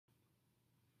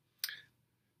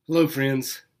Hello,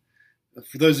 friends.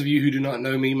 For those of you who do not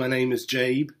know me, my name is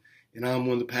Jabe, and I'm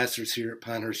one of the pastors here at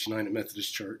Pinehurst United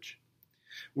Methodist Church.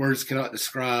 Words cannot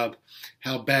describe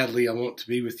how badly I want to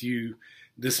be with you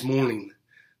this morning.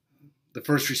 The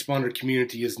first responder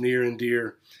community is near and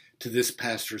dear to this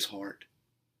pastor's heart.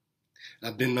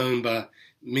 I've been known by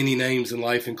many names in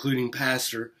life, including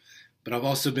pastor, but I've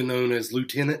also been known as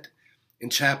lieutenant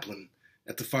and chaplain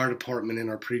at the fire department in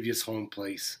our previous home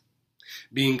place.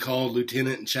 Being called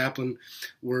lieutenant and chaplain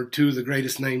were two of the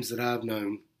greatest names that I've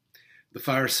known. The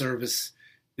fire service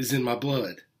is in my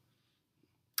blood.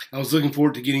 I was looking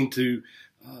forward to getting to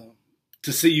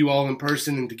see you all in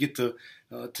person and to get to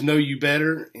know you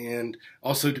better, and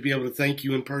also to be able to thank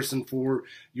you in person for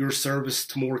your service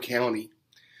to Moore County.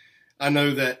 I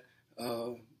know that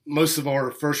most of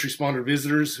our first responder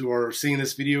visitors who are seeing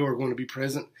this video are going to be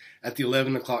present at the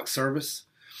 11 o'clock service.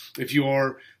 If you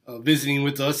are visiting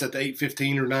with us at the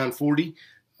 8:15 or 9:40,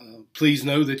 please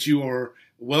know that you are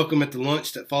welcome at the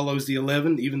lunch that follows the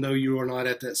 11, even though you are not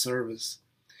at that service.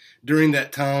 During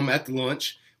that time at the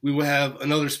lunch, we will have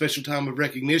another special time of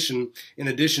recognition in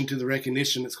addition to the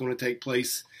recognition that's going to take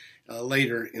place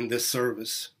later in this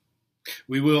service.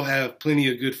 We will have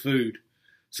plenty of good food.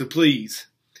 So please,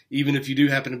 even if you do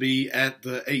happen to be at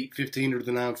the 8:15 or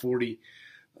the 9:40,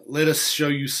 let us show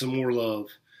you some more love.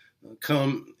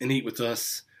 Come and eat with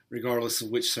us, regardless of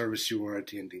which service you are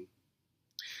attending.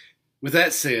 With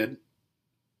that said,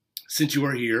 since you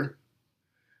are here,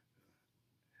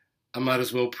 I might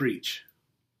as well preach.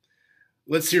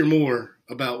 Let's hear more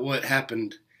about what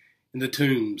happened in the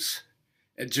tombs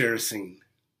at Gerasene.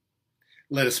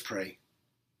 Let us pray.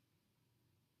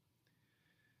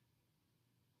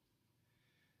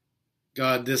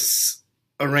 God, this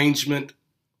arrangement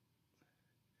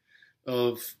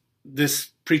of this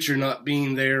preacher not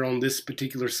being there on this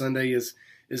particular Sunday is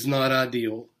not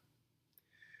ideal.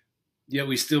 Yet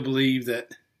we still believe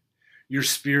that your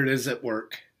Spirit is at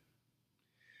work.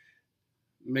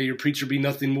 May your preacher be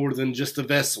nothing more than just a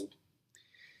vessel,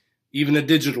 even a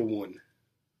digital one.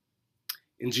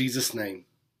 In Jesus' name,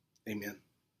 amen.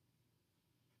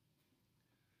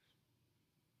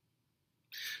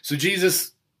 So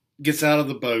Jesus gets out of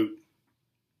the boat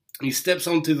and he steps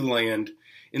onto the land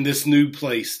in this new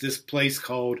place, this place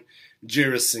called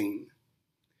Gerasene.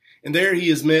 And there he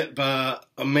is met by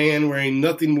a man wearing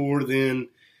nothing more than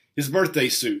his birthday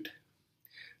suit.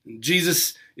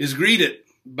 Jesus is greeted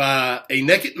by a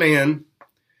naked man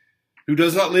who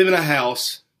does not live in a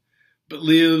house, but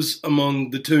lives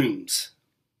among the tombs.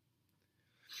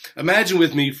 Imagine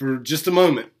with me for just a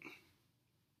moment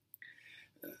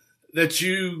that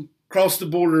you cross the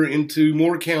border into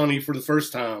Moore County for the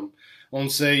first time on,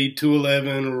 say,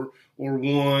 211 or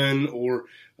 1 or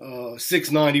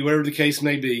 690, whatever the case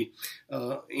may be,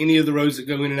 any of the roads that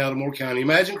go in and out of Moore County.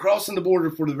 Imagine crossing the border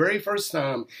for the very first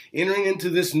time, entering into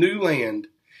this new land,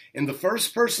 and the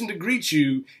first person to greet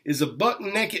you is a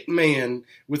buck-naked man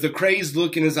with a crazed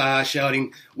look in his eye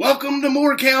shouting, "Welcome to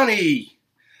Moore County!"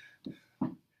 I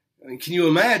mean, can you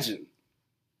imagine?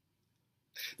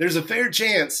 There's a fair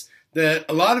chance that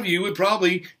a lot of you would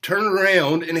probably turn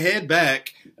around and head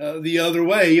back the other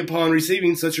way upon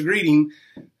receiving such a greeting.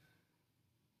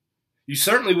 You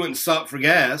certainly wouldn't stop for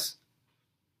gas.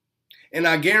 And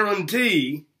I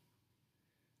guarantee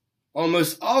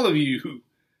almost all of you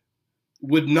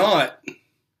would not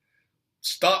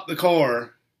stop the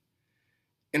car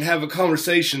and have a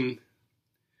conversation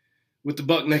with the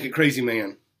buck-naked crazy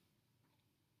man.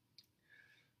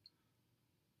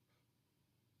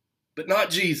 But not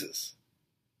Jesus.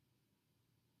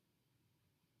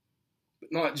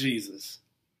 But not Jesus.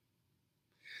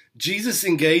 Jesus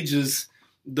engages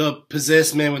the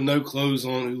possessed man with no clothes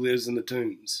on who lives in the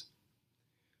tombs.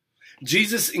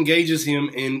 Jesus engages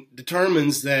him and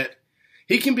determines that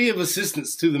he can be of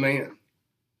assistance to the man.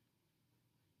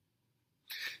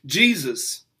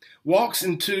 Jesus walks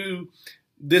into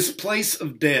this place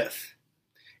of death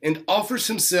and offers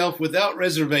himself without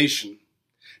reservation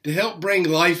to help bring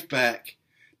life back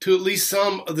to at least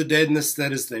some of the deadness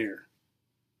that is there.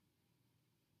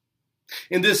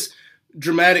 In this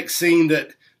dramatic scene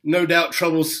that no doubt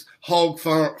troubles hog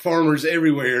farmers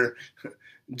everywhere,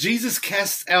 Jesus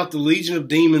casts out the legion of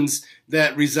demons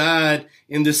that reside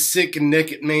in this sick and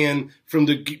naked man from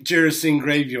the Gerasene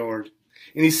graveyard.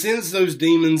 And he sends those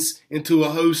demons into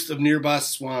a host of nearby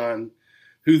swine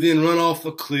who then run off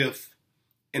a cliff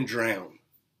and drown.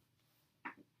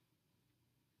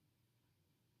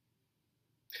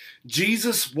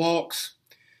 Jesus walks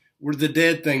where the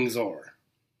dead things are.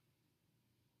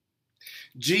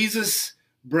 Jesus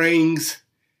brings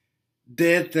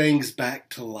dead things back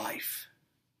to life.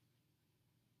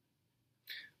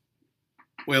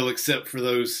 Well, except for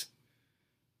those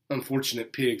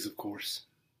unfortunate pigs, of course.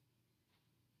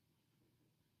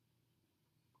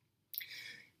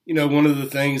 You know, one of the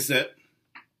things that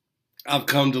I've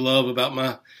come to love about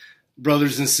my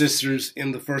brothers and sisters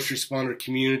in the first responder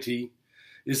community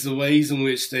is the ways in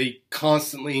which they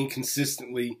constantly and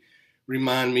consistently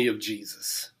remind me of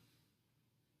Jesus.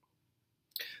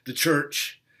 The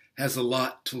church has a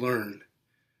lot to learn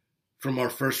from our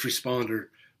first responder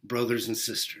brothers and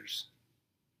sisters.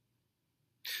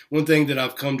 One thing that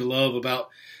I've come to love about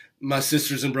my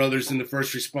sisters and brothers in the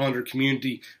first responder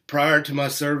community prior to my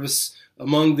service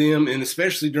among them, and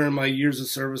especially during my years of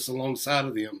service alongside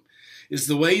of them, is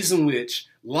the ways in which,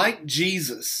 like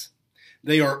Jesus,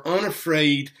 they are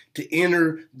unafraid to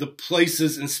enter the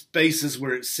places and spaces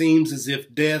where it seems as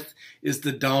if death is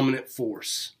the dominant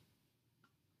force.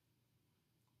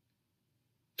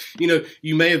 You know,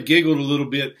 you may have giggled a little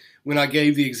bit when I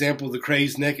gave the example of the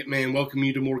crazed naked man welcoming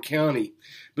you to Moore County.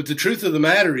 But the truth of the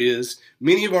matter is,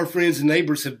 many of our friends and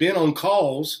neighbors have been on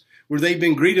calls where they've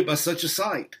been greeted by such a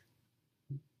sight.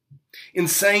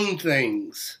 Insane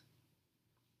things,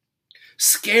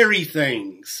 scary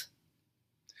things,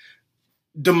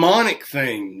 demonic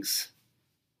things,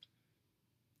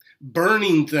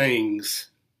 burning things,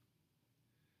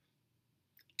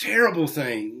 terrible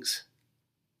things,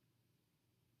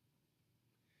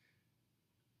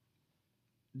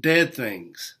 dead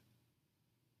things.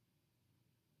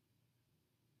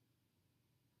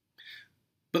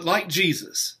 But like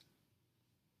Jesus,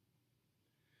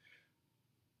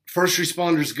 first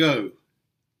responders go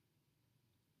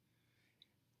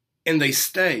and they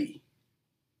stay.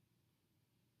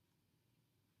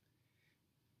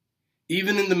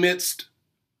 Even in the midst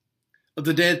of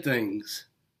the dead things.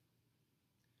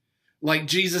 Like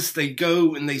Jesus, they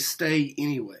go and they stay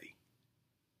anyway.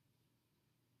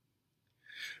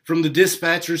 From the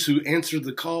dispatchers who answer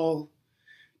the call,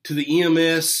 to the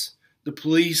EMS, the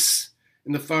police,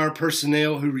 and the fire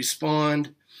personnel who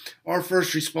respond, our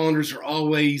first responders are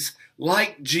always,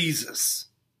 like Jesus,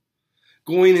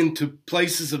 going into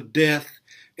places of death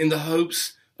in the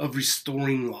hopes of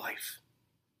restoring life.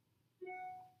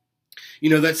 You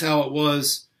know, that's how it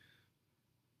was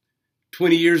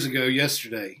 20 years ago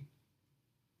yesterday,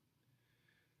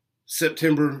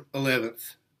 September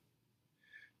 11th,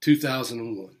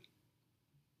 2001.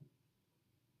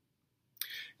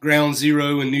 Ground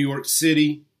Zero in New York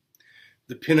City,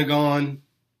 the Pentagon,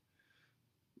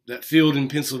 that field in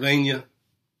Pennsylvania,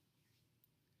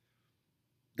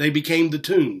 they became the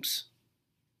tombs.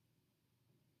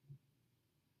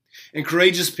 And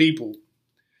courageous people,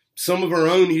 some of our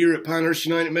own here at Pinehurst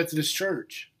United Methodist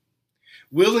Church,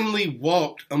 willingly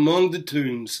walked among the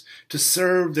tombs to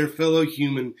serve their fellow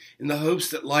human in the hopes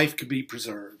that life could be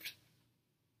preserved.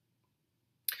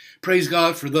 Praise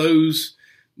God for those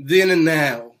then and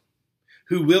now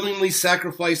who willingly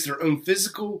sacrifice their own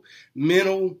physical,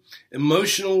 mental,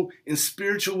 emotional, and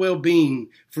spiritual well-being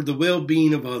for the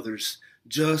well-being of others,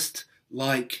 just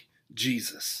like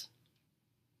Jesus.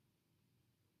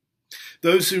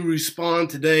 Those who respond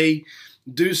today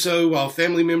do so while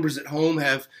family members at home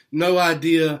have no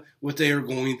idea what they are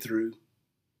going through.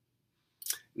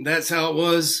 And that's how it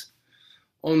was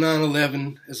on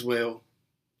 9/11 as well.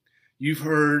 You've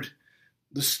heard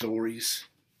the stories.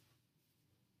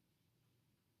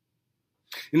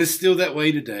 And it's still that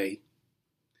way today.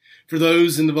 For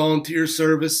those in the volunteer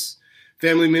service,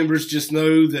 family members just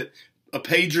know that a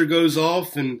pager goes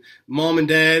off and mom and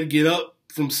dad get up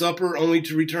from supper only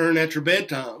to return after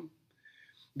bedtime.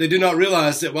 They do not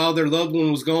realize that while their loved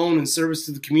one was gone in service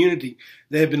to the community,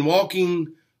 they have been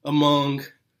walking among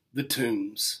the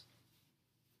tombs.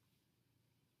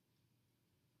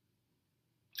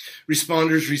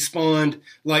 Responders respond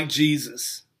like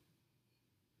Jesus.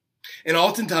 And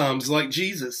oftentimes, like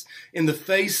Jesus, in the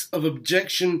face of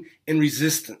objection and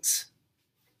resistance.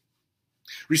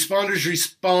 Responders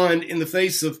respond in the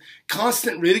face of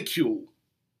constant ridicule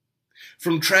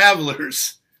from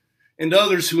travelers and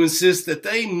others who insist that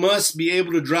they must be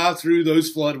able to drive through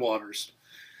those floodwaters.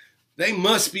 They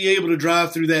must be able to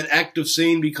drive through that active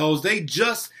scene because they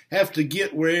just have to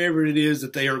get wherever it is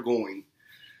that they are going.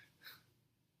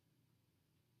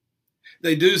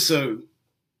 They do so.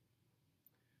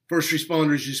 First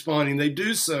responders responding, they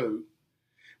do so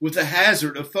with the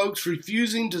hazard of folks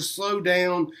refusing to slow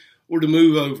down or to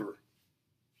move over.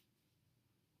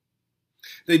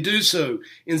 They do so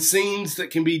in scenes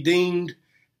that can be deemed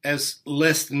as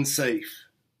less than safe.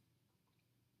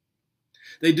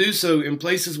 They do so in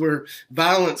places where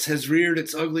violence has reared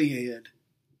its ugly head.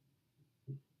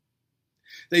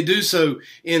 They do so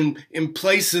in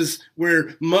places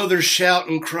where mothers shout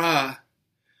and cry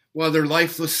while their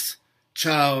lifeless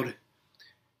child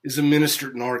is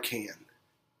administered Narcan.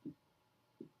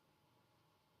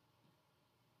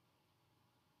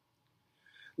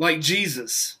 Like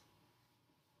Jesus,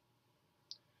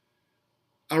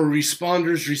 our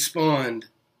responders respond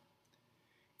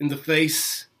in the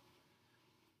face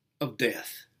of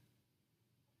death.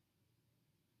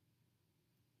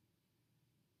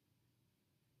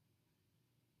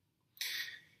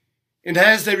 And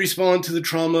as they respond to the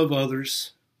trauma of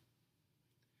others,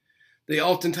 they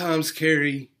oftentimes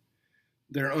carry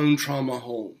their own trauma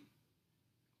home.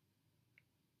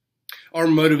 Our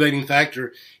motivating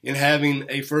factor in having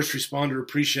a First Responder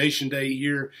Appreciation Day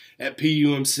here at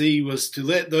PUMC was to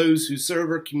let those who serve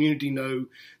our community know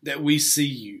that we see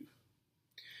you.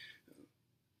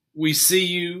 We see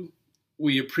you,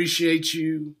 we appreciate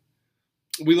you,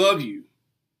 we love you.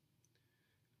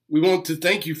 We want to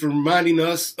thank you for reminding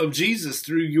us of Jesus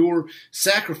through your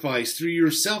sacrifice, through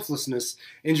your selflessness,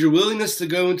 and your willingness to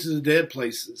go into the dead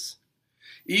places.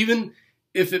 Even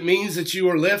if it means that you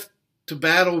are left to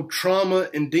battle trauma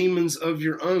and demons of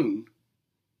your own.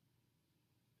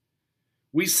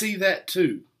 We see that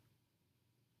too.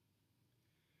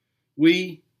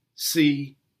 We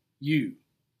see you.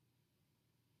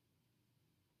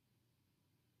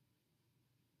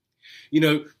 You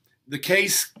know, the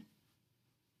case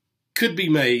could be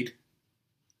made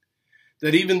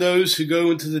that even those who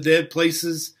go into the dead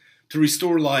places to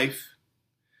restore life,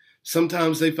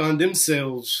 sometimes they find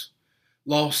themselves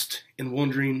lost and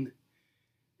wandering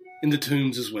in the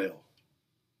tombs as well.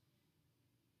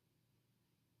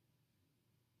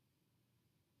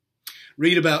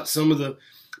 Read about some of the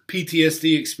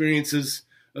PTSD experiences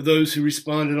of those who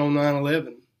responded on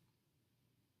 9/11.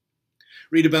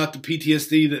 Read about the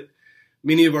PTSD that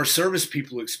many of our service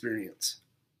people experience.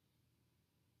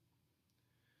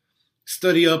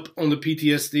 Study up on the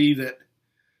PTSD that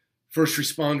first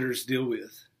responders deal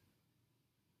with.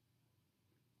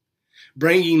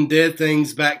 Bringing dead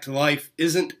things back to life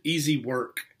isn't easy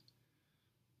work,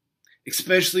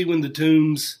 especially when the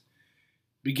tombs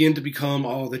begin to become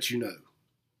all that you know.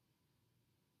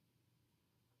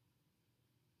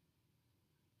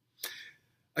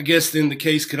 I guess then the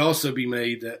case could also be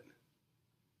made that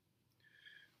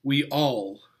we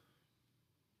all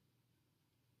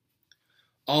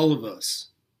of us,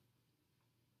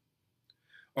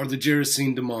 are the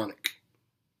Gerasene demonic.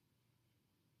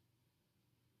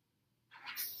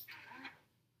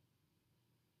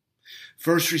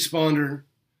 First responder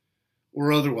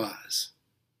or otherwise.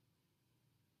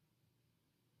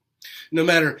 No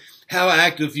matter how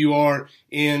active you are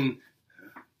in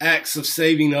acts of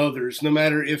saving others, no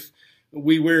matter if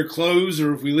we wear clothes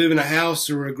or if we live in a house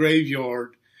or a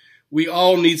graveyard, we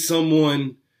all need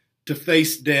someone to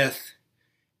face death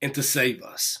and to save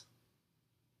us.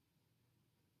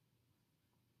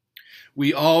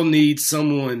 We all need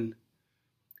someone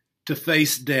to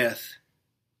face death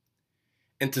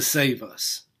and to save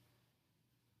us.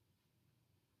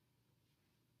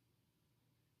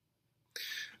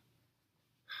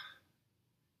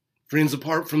 Friends,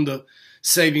 apart from the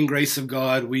saving grace of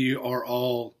God, we are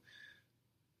all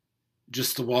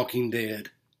just the walking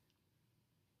dead.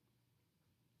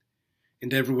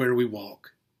 And everywhere we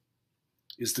walk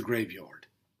is the graveyard.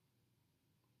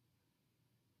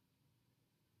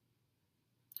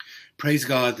 Praise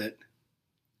God that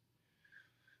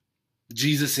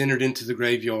Jesus entered into the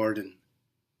graveyard and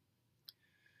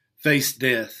faced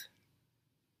death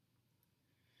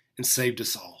and saved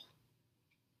us all.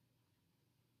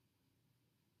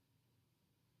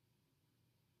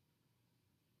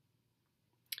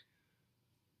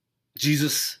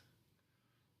 Jesus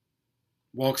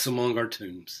walks among our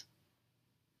tombs.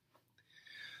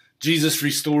 Jesus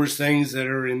restores things that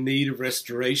are in need of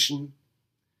restoration.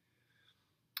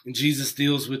 And Jesus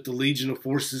deals with the legion of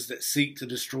forces that seek to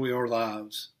destroy our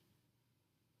lives.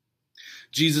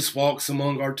 Jesus walks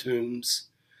among our tombs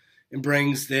and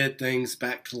brings dead things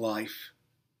back to life.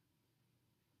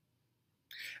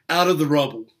 Out of the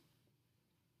rubble,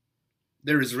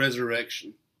 there is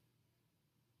resurrection.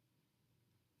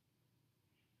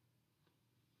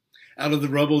 Out of the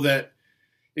rubble that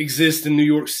exists in New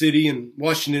York City and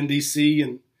Washington, D.C.,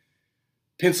 and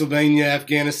Pennsylvania,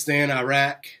 Afghanistan,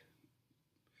 Iraq,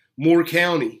 Moore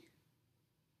County.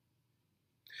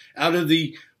 Out of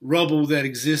the rubble that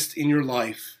exists in your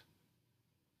life,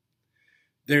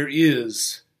 there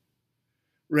is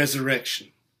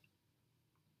resurrection.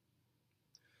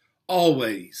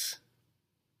 Always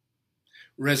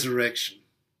resurrection.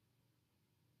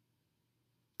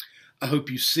 I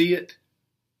hope you see it.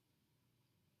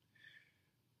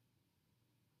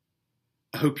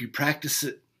 I hope you practice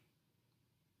it.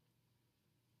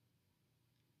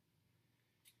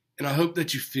 and I hope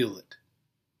that you feel it.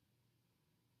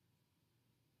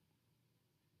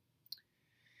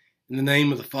 In the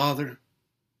name of the Father,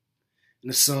 and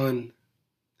the Son,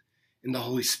 and the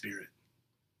Holy Spirit.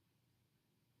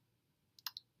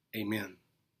 Amen.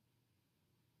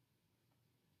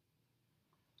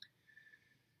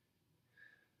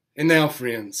 And now,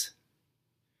 friends,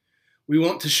 we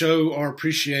want to show our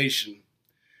appreciation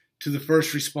to the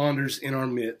first responders in our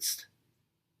midst.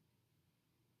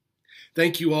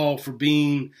 Thank you all for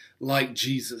being like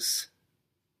Jesus.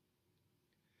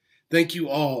 Thank you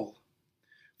all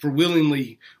for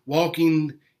willingly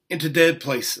walking into dead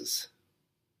places.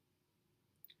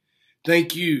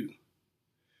 Thank you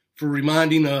for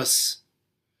reminding us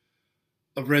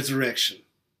of resurrection.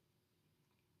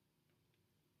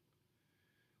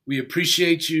 We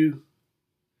appreciate you.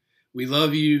 We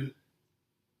love you.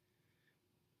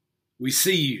 We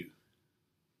see you.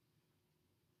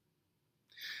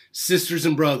 Sisters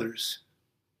and brothers,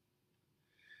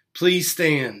 please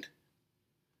stand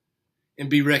and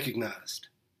be recognized.